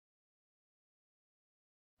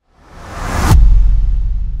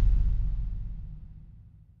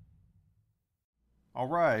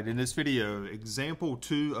Alright, in this video, example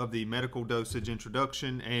 2 of the medical dosage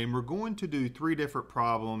introduction, and we're going to do 3 different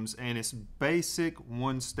problems, and it's basic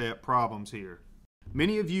one-step problems here.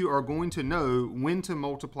 Many of you are going to know when to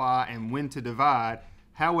multiply and when to divide.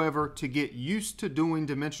 However, to get used to doing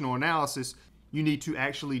dimensional analysis, you need to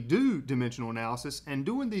actually do dimensional analysis, and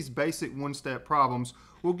doing these basic one-step problems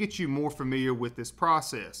will get you more familiar with this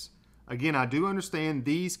process. Again, I do understand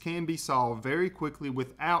these can be solved very quickly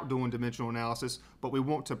without doing dimensional analysis, but we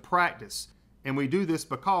want to practice. And we do this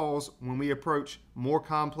because when we approach more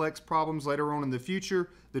complex problems later on in the future,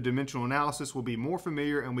 the dimensional analysis will be more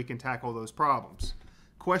familiar and we can tackle those problems.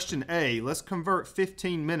 Question A, let's convert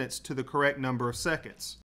 15 minutes to the correct number of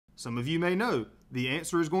seconds. Some of you may know the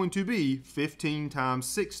answer is going to be 15 times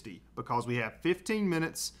 60 because we have 15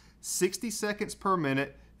 minutes, 60 seconds per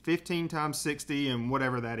minute, 15 times 60 and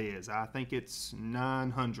whatever that is. I think it's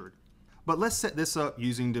 900. But let's set this up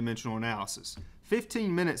using dimensional analysis.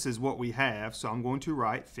 15 minutes is what we have, so I'm going to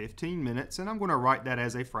write 15 minutes and I'm going to write that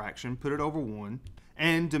as a fraction, put it over 1.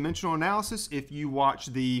 And dimensional analysis, if you watch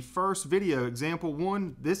the first video, example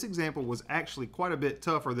 1, this example was actually quite a bit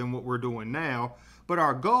tougher than what we're doing now, but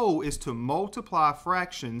our goal is to multiply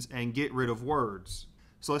fractions and get rid of words.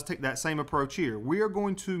 So let's take that same approach here. We are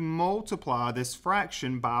going to multiply this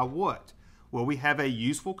fraction by what? Well, we have a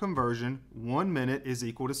useful conversion. 1 minute is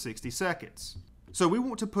equal to 60 seconds. So we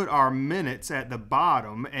want to put our minutes at the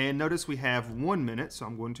bottom, and notice we have 1 minute, so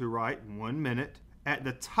I'm going to write 1 minute. At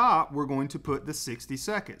the top, we're going to put the 60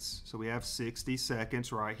 seconds. So we have 60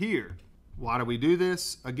 seconds right here. Why do we do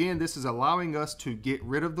this? Again, this is allowing us to get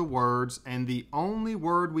rid of the words, and the only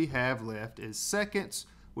word we have left is seconds,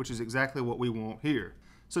 which is exactly what we want here.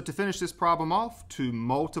 So to finish this problem off, to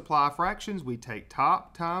multiply fractions, we take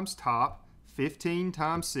top times top, 15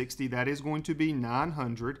 times 60, that is going to be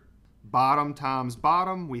 900. Bottom times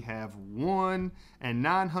bottom, we have 1, and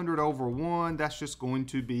 900 over 1, that's just going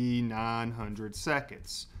to be 900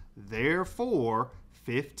 seconds. Therefore,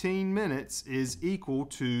 15 minutes is equal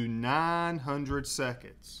to 900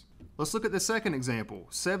 seconds. Let's look at the second example.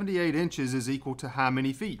 78 inches is equal to how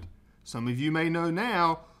many feet? Some of you may know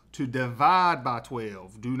now, to divide by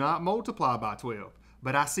 12. Do not multiply by 12.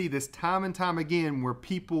 But I see this time and time again where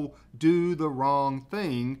people do the wrong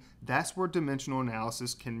thing. That's where dimensional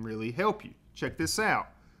analysis can really help you. Check this out.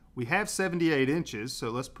 We have 78 inches, so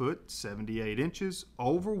let's put 78 inches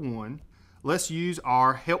over 1. Let's use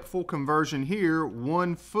our helpful conversion here.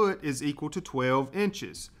 1 foot is equal to 12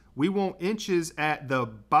 inches. We want inches at the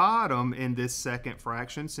bottom in this second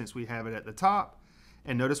fraction since we have it at the top.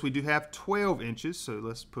 And notice we do have 12 inches, so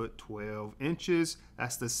let's put 12 inches.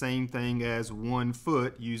 That's the same thing as 1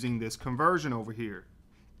 foot using this conversion over here.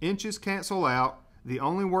 Inches cancel out. The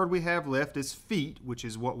only word we have left is feet, which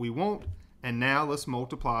is what we want. And now let's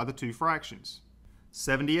multiply the two fractions.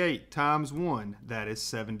 78 times 1, that is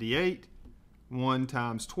 78. 1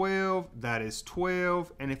 times 12, that is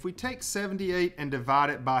 12. And if we take 78 and divide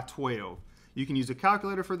it by 12, you can use a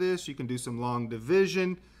calculator for this. You can do some long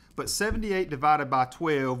division. But 78 divided by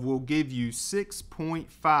 12 will give you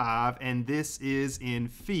 6.5, and this is in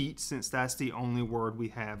feet since that's the only word we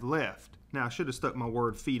have left. Now, I should have stuck my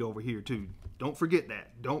word feet over here too. Don't forget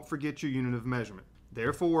that. Don't forget your unit of measurement.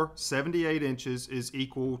 Therefore, 78 inches is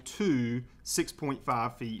equal to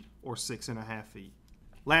 6.5 feet or 6.5 feet.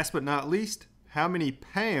 Last but not least, how many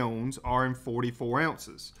pounds are in 44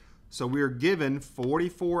 ounces? So we are given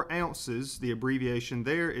 44 ounces. The abbreviation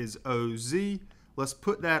there is OZ. Let's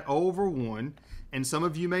put that over 1, and some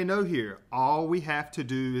of you may know here, all we have to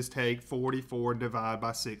do is take 44 and divide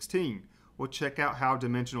by 16. We'll check out how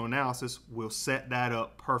dimensional analysis will set that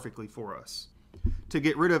up perfectly for us. To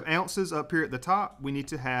get rid of ounces up here at the top, we need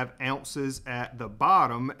to have ounces at the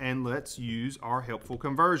bottom, and let's use our helpful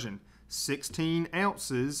conversion. 16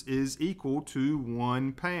 ounces is equal to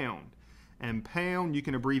 1 pound. And pound, you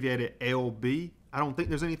can abbreviate it LB. I don't think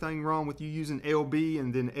there's anything wrong with you using LB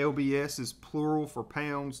and then LBS is plural for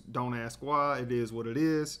pounds. Don't ask why, it is what it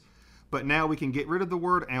is. But now we can get rid of the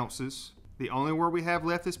word ounces. The only word we have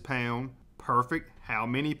left is pound. Perfect. How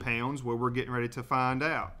many pounds? Well, we're getting ready to find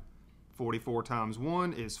out. 44 times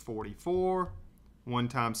 1 is 44. 1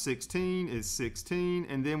 times 16 is 16.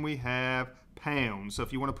 And then we have pounds. So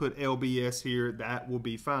if you want to put LBS here, that will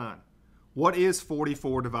be fine. What is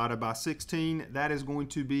 44 divided by 16? That is going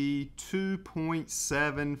to be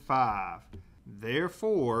 2.75.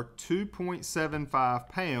 Therefore, 2.75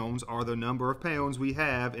 pounds are the number of pounds we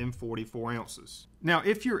have in 44 ounces. Now,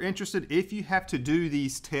 if you're interested, if you have to do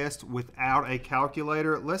these tests without a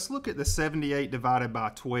calculator, let's look at the 78 divided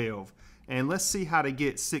by 12, and let's see how to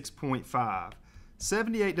get 6.5.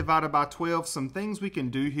 78 divided by 12, some things we can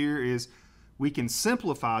do here is We can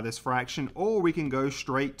simplify this fraction, or we can go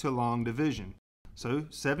straight to long division. So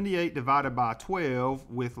 78 divided by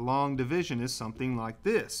 12 with long division is something like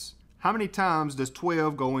this. How many times does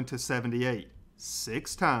 12 go into 78?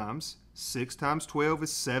 6 times. 6 times 12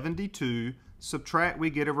 is 72. Subtract,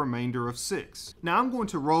 we get a remainder of 6. Now I'm going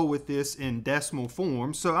to roll with this in decimal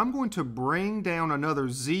form, so I'm going to bring down another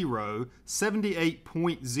 0.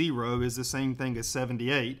 78.0 is the same thing as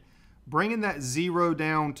 78. Bringing that 0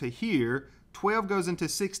 down to here, 12 goes into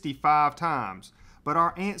 65 times, but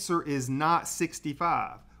our answer is not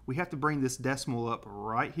 65. We have to bring this decimal up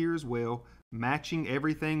right here as well, matching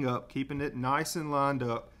everything up, keeping it nice and lined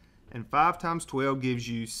up, and 5 times 12 gives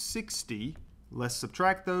you 60. Let's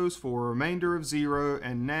subtract those for a remainder of 0,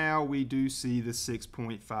 and now we do see the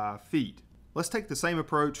 6.5 feet. Let's take the same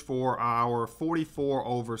approach for our 44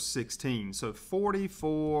 over 16. So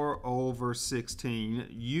 44 over 16,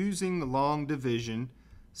 using long division,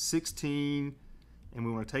 16, and we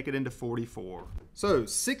want to take it into 44. So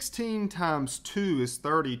 16 times 2 is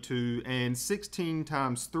 32, and 16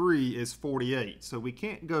 times 3 is 48. So we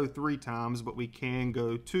can't go 3 times, but we can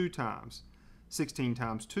go 2 times. 16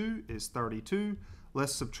 times 2 is 32.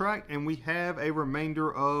 Let's subtract, and we have a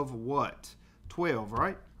remainder of what? 12,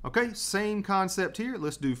 right? Okay, same concept here.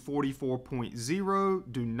 Let's do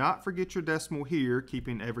 44.0. Do not forget your decimal here,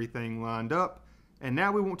 keeping everything lined up. And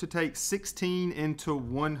now we want to take 16 into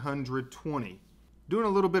 120. Doing a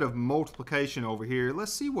little bit of multiplication over here,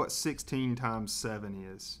 let's see what 16 times 7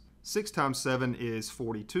 is. 6 times 7 is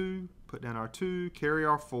 42. Put down our 2, carry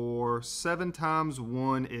our 4. 7 times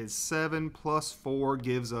 1 is 7, plus 4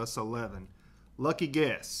 gives us 11. Lucky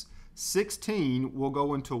guess. 16 will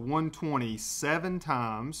go into 120 7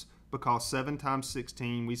 times, because 7 times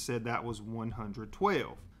 16, we said that was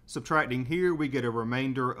 112. Subtracting here, we get a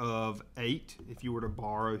remainder of 8. If you were to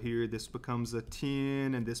borrow here, this becomes a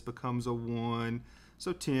 10, and this becomes a 1.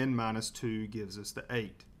 So 10 minus 2 gives us the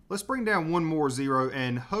 8. Let's bring down one more 0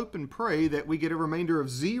 and hope and pray that we get a remainder of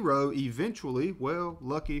 0 eventually. Well,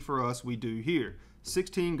 lucky for us, we do here.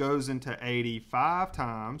 16 goes into 80 5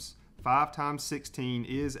 times. 5 times 16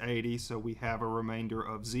 is 80, so we have a remainder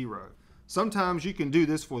of 0. Sometimes you can do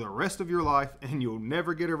this for the rest of your life and you'll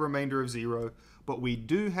never get a remainder of 0, but we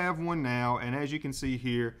do have one now, and as you can see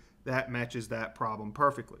here, that matches that problem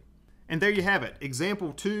perfectly. And there you have it.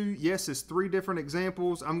 Example 2, yes, it's 3 different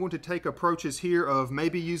examples. I'm going to take approaches here of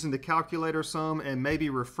maybe using the calculator some and maybe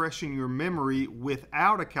refreshing your memory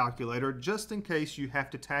without a calculator, just in case you have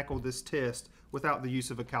to tackle this test without the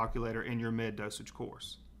use of a calculator in your med dosage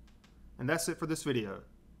course. And that's it for this video.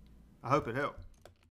 I hope it helped.